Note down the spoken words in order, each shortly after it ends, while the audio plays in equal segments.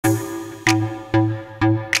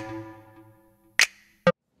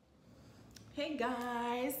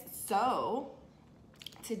guys, so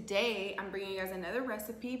today I'm bringing you guys another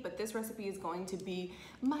recipe, but this recipe is going to be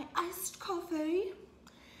my iced coffee.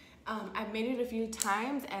 I've made it a few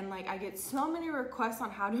times and like I get so many requests on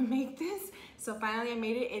how to make this, so finally I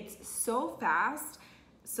made it. It's so fast.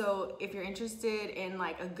 So if you're interested in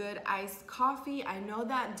like a good iced coffee, I know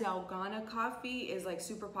that Dalgona coffee is like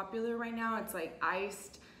super popular right now. It's like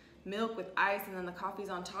iced milk with ice and then the coffee's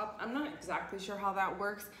on top. I'm not exactly sure how that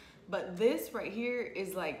works, but this right here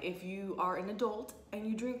is like if you are an adult and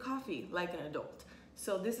you drink coffee like an adult.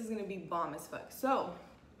 So this is gonna be bomb as fuck. So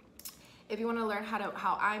if you wanna learn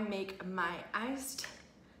how I make my iced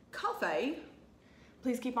coffee,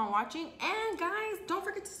 please keep on watching. And guys, don't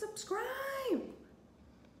forget to subscribe.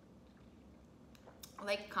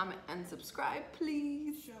 Like, comment, and subscribe,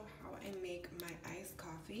 please. Show how I make my iced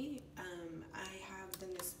coffee. I have the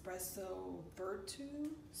Nespresso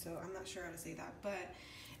Virtu, so I'm not sure how to say that, but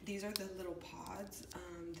these are the little pods.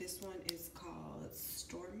 This one is called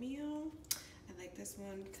Stormio. I like this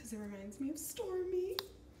one because it reminds me of Stormy.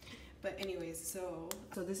 But anyways, so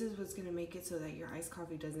this is what's gonna make it so that your iced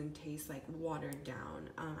coffee doesn't taste like watered down.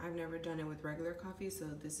 I've never done it with regular coffee, so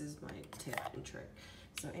this is my tip and trick.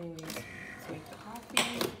 So anyways, let's make the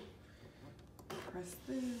coffee. Press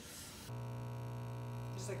this.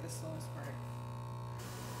 Just like the slowest part.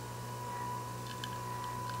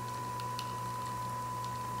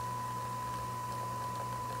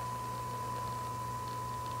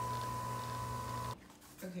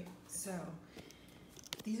 Okay, so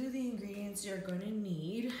these are the ingredients you're going to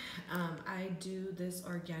need. I do this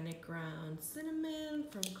organic ground cinnamon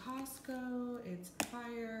from Costco. It's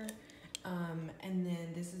fire. And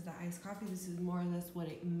then this is the iced coffee. This is more or less what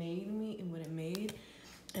it made.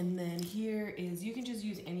 And then here is, you can just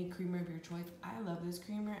use any creamer of your choice. I love this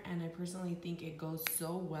creamer and I personally think it goes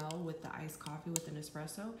so well with the iced coffee with an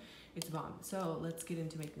espresso. It's bomb. So let's get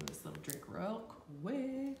into making this little drink real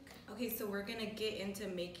quick. Okay, so we're gonna get into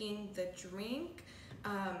making the drink.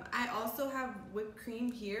 I also have whipped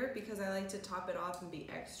cream here because I like to top it off and be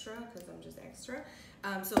extra because I'm just extra.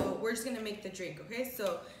 So we're just gonna make the drink, okay?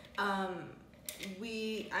 So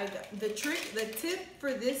the tip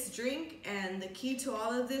for this drink and the key to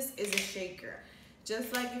all of this is a shaker.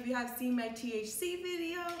 Just like if you have seen my THC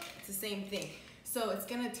video, it's the same thing. So it's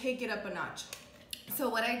gonna take it up a notch. So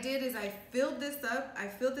what I did is I filled this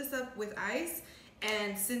up with ice,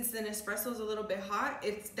 and since the Nespresso is a little bit hot,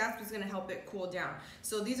 that's what's gonna help it cool down.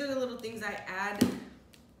 So these are the little things I add.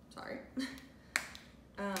 Sorry.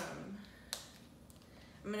 I'm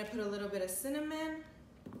gonna put a little bit of cinnamon.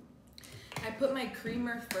 I put my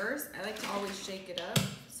creamer first. I like to always shake it up.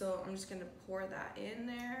 So I'm just gonna pour that in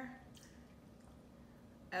there.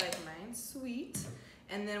 I like mine sweet.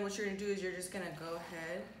 And then what you're gonna do is you're just gonna go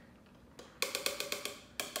ahead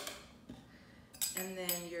and then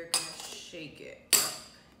you're gonna shake it up.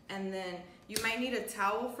 And then you might need a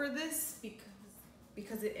towel for this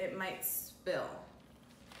because it might spill.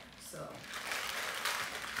 So.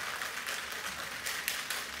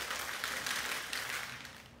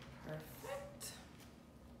 Perfect.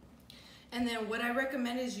 And then what I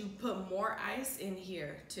recommend is you put more ice in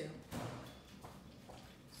here too.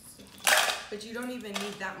 But you don't even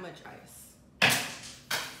need that much ice.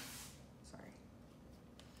 Sorry.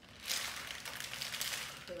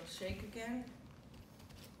 Little shake again.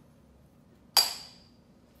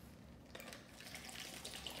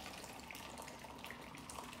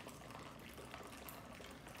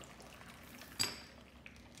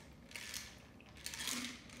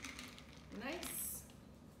 Nice.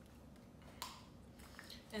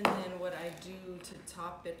 And then what I do to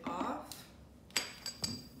top it off,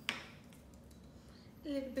 a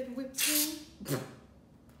little bit of whipped cream.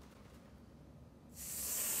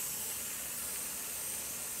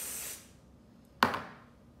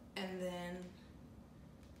 And then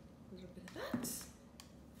a little bit of that.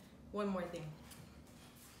 One more thing.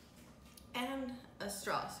 And a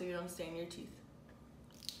straw so you don't stain your teeth.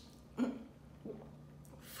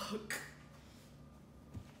 Fuck.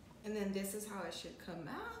 And then this is how it should come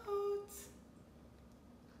out.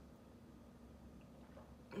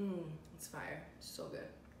 It's fire. It's so good.